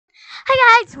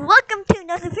Hi guys, welcome to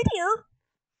another video.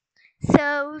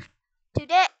 So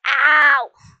today,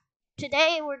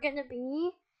 today we're gonna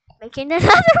be making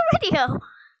another video.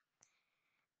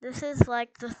 This is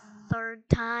like the third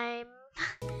time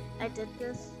I did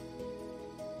this.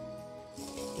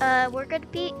 We're gonna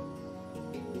be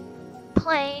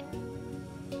playing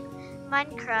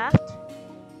Minecraft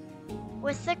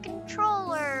with the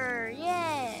controller,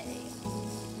 yay!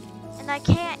 And I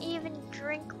can't even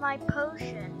drink my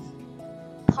potion.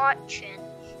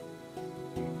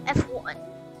 F1.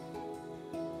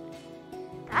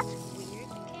 That's weird. You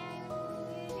can't even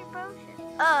use your potion.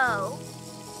 Oh,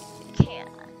 you can.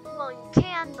 Well, you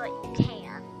can, but you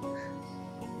can.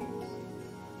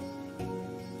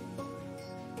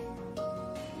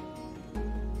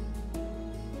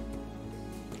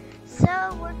 So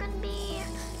we're gonna be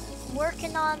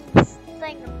working on this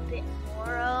thing a bit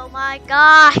more. Oh my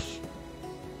gosh.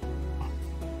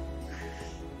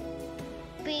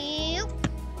 Beep.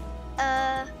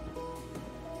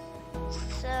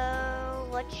 So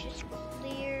let's just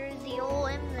clear the old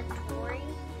inventory.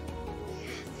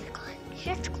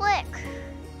 Just click.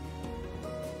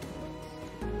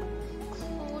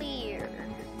 Clear.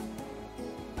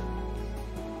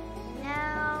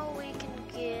 Now we can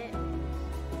get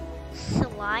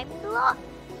slime blocks.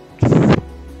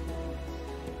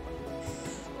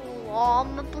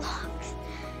 Slime blocks.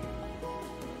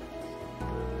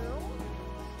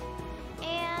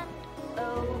 And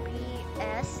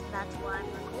OBS, that's what I'm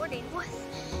recording with.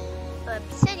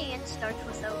 Obsidian starts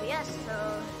with OBS,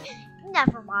 so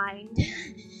never mind.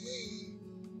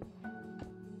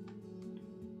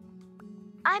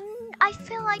 I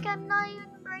feel like I'm not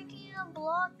even breaking a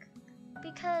block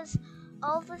because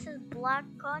all this is black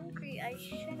concrete. I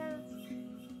should have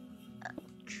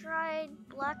tried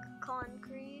black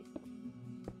concrete.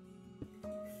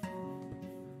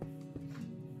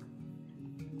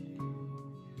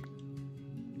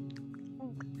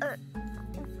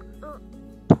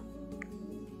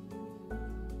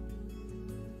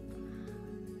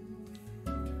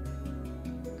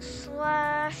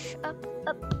 Slash up.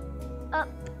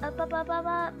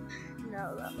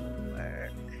 No, that won't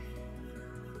work.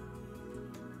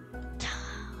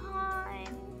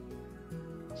 Time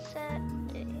set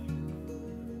day.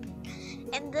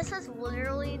 And this is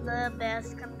literally the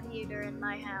best computer in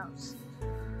my house.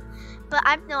 But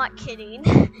I'm not kidding.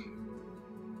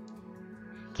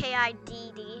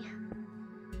 KIDD.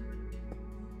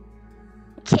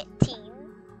 Kitteen.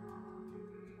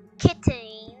 Kitteen.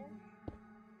 Kitty.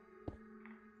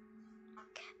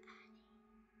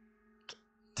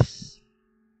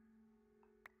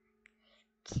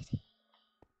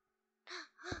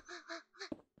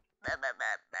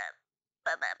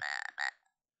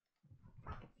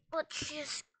 Let's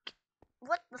just.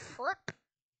 What the flip?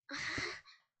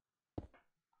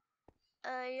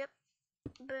 Yep.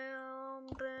 Boom,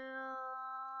 boom.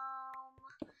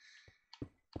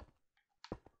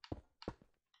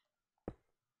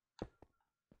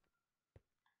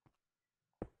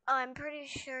 Oh, I'm pretty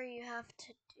sure you have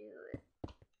to do it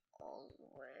all the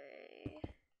way.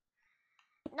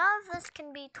 None of this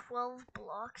can be 12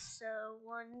 blocks, so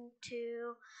 1,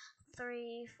 2,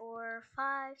 3, 4,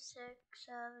 5, 6,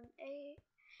 7, 8.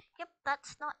 Yep,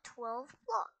 that's not 12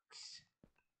 blocks.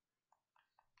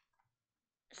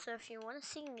 So if you want to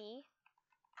see me,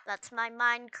 that's my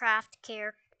Minecraft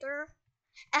character.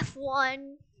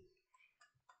 F1.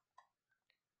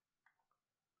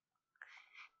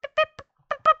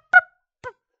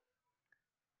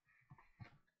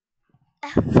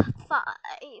 F5,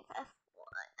 F1,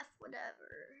 F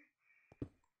whatever.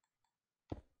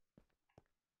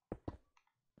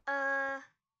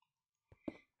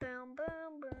 Boom,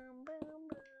 boom, boom, boom,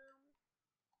 boom.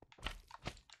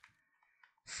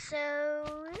 So,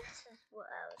 this is what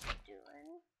I was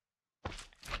doing.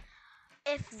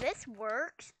 If this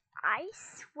works, I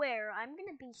swear I'm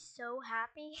gonna be so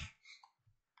happy.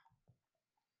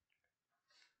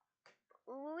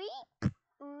 Weep,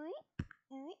 weep,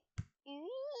 weep, weep.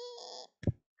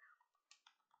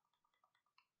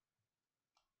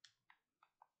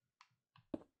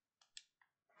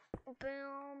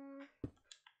 Boom,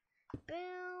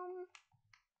 boom.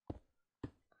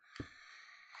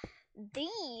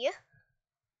 The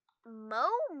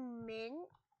moment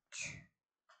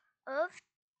of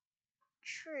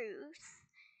truth.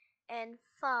 And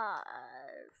 5,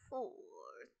 4,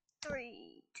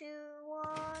 3, 2,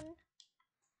 1.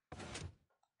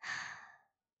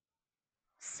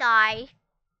 Sigh.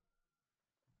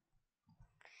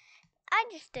 I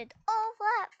just did all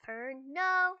that for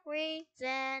no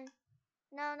reason.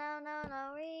 No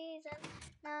reason.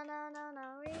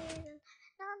 No reason.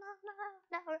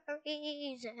 no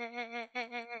reason.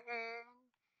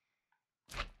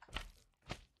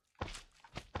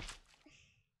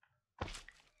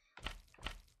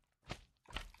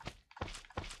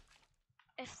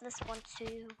 If this wants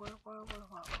to,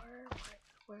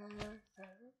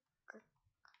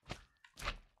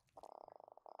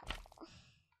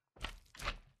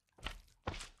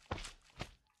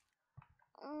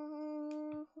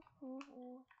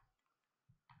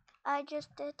 I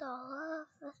just did all of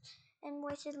this and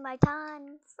wasted my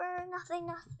time for nothing.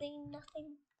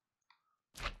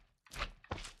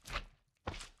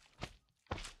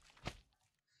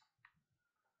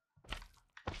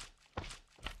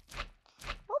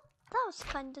 Well, that was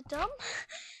kinda dumb.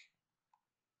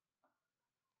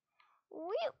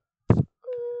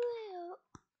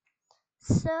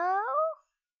 So,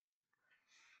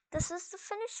 this is the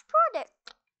finished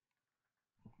product.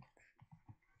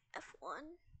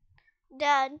 F1.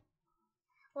 Dad,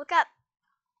 look up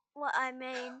what I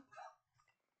made.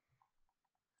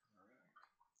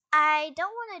 I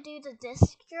don't want to do the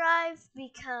disk drive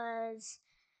because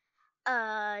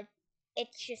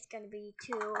it's just gonna be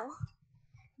too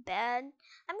bad.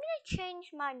 I'm gonna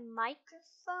change my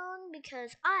microphone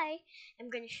because I am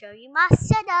gonna show you my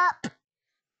setup.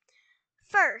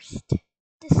 First,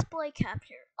 display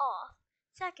capture off.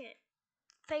 Second,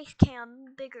 face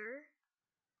cam bigger.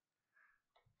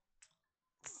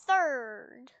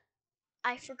 Third,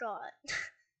 I forgot.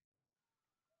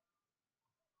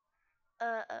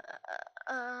 No,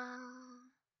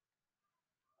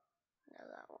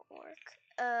 that won't work.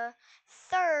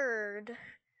 Third,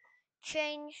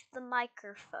 change the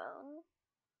microphone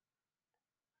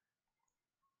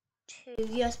to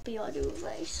USB audio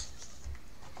device.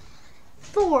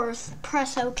 Fourth,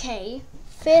 press OK.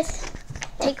 Fifth,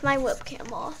 take my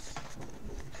webcam off.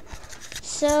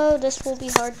 So this will be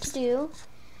hard to do.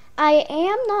 I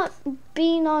am not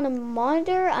being on a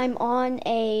monitor. I'm on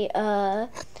a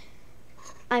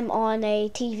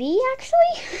TV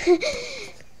actually.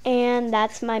 And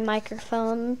that's my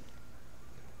microphone.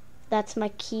 That's my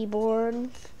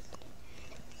keyboard.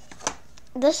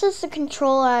 This is the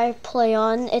controller I play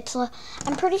on.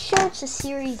 I'm pretty sure it's a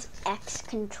Series X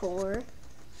controller.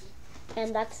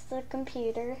 And that's the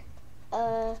computer.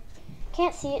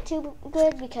 Can't see it too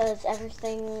good because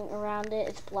everything around it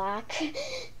is black.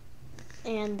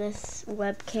 And this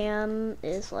webcam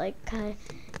is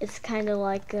it's kind of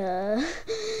like a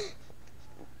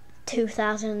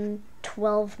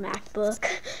 2012 MacBook.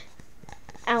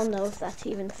 I don't know if that's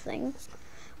even a thing.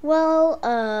 Well,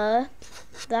 I'm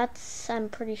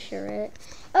pretty sure it.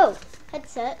 Oh,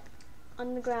 headset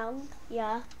on the ground.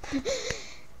 Yeah.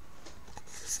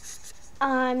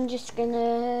 I'm just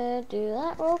gonna do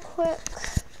that real quick.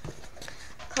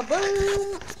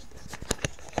 Kaboom!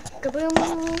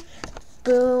 Kaboom!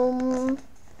 Boom!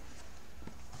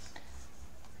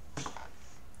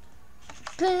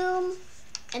 Boom!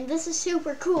 And this is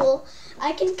super cool.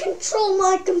 I can control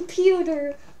my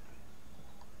computer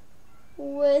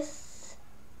with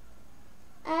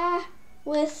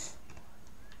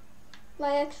my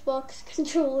Xbox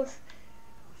controller.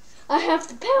 I have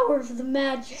the power of the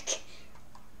magic.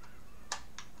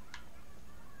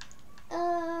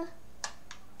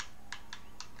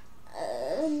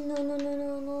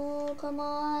 No, come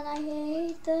on, I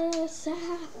hate this app.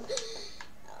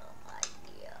 Oh my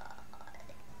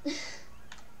god.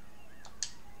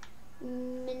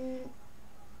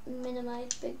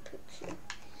 Minimize big picture.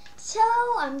 So,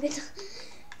 I'm gonna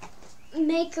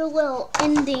make a little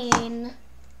ending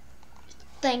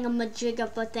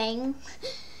thingamajig-a-thing.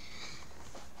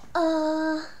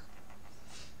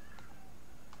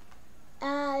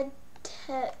 Add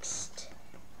text.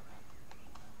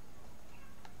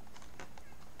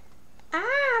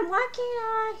 Why can't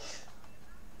I?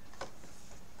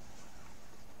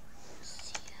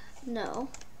 No.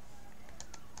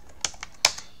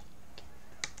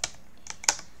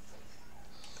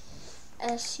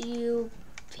 SU.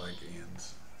 Like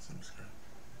ands. Subscribe.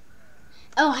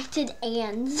 Oh, I did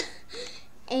ands.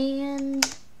 And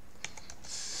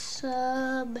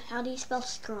sub. How do you spell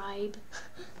scribe?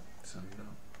 Send it up.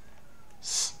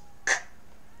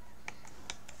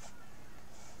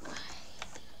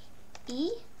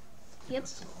 E? Yep.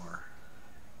 That's an R.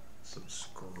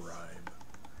 Subscribe.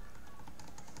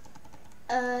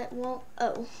 Well,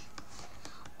 oh.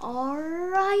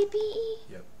 R-I-B-E?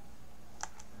 Yep.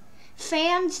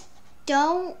 Fans,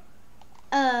 don't,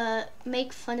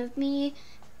 make fun of me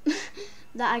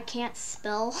that I can't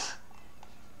spell.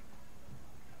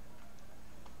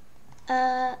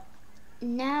 Now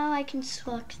I can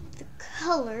select the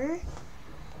color,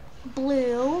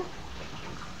 blue.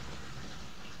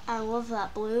 I love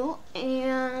that blue.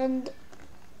 And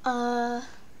uh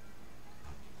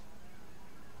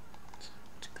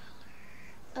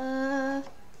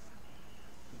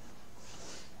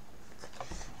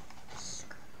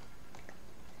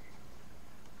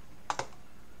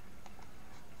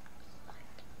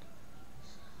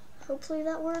hopefully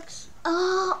that works.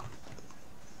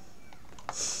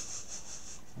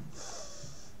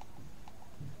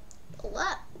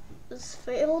 That was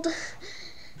failed.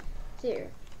 There.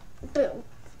 Boom.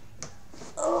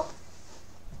 Oh.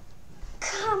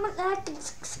 Comment, like, and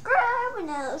subscribe,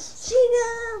 and I'll see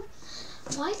you.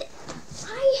 Why did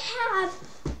I have...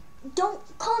 Don't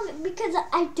comment because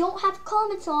I don't have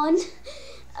comments on.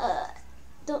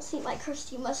 Don't see my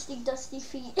crusty, musty, dusty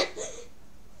feet.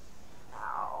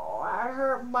 Oh, I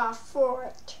hurt my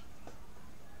foot.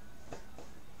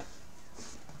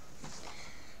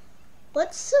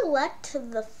 Let's select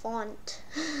the font.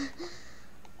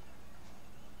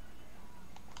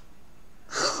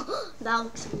 That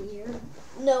looks weird.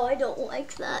 No, I don't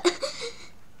like that.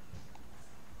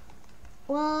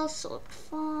 Well, select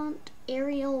font,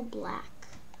 Arial Black.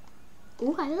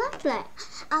 Ooh, I like that.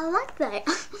 I like that.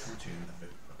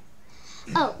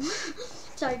 Oh,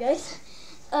 sorry guys.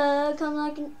 Come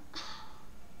like.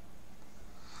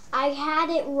 I had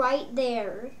it right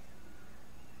there.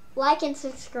 Like and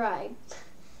subscribe.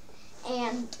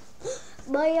 And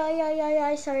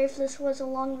bye. Sorry if this was a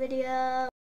long video.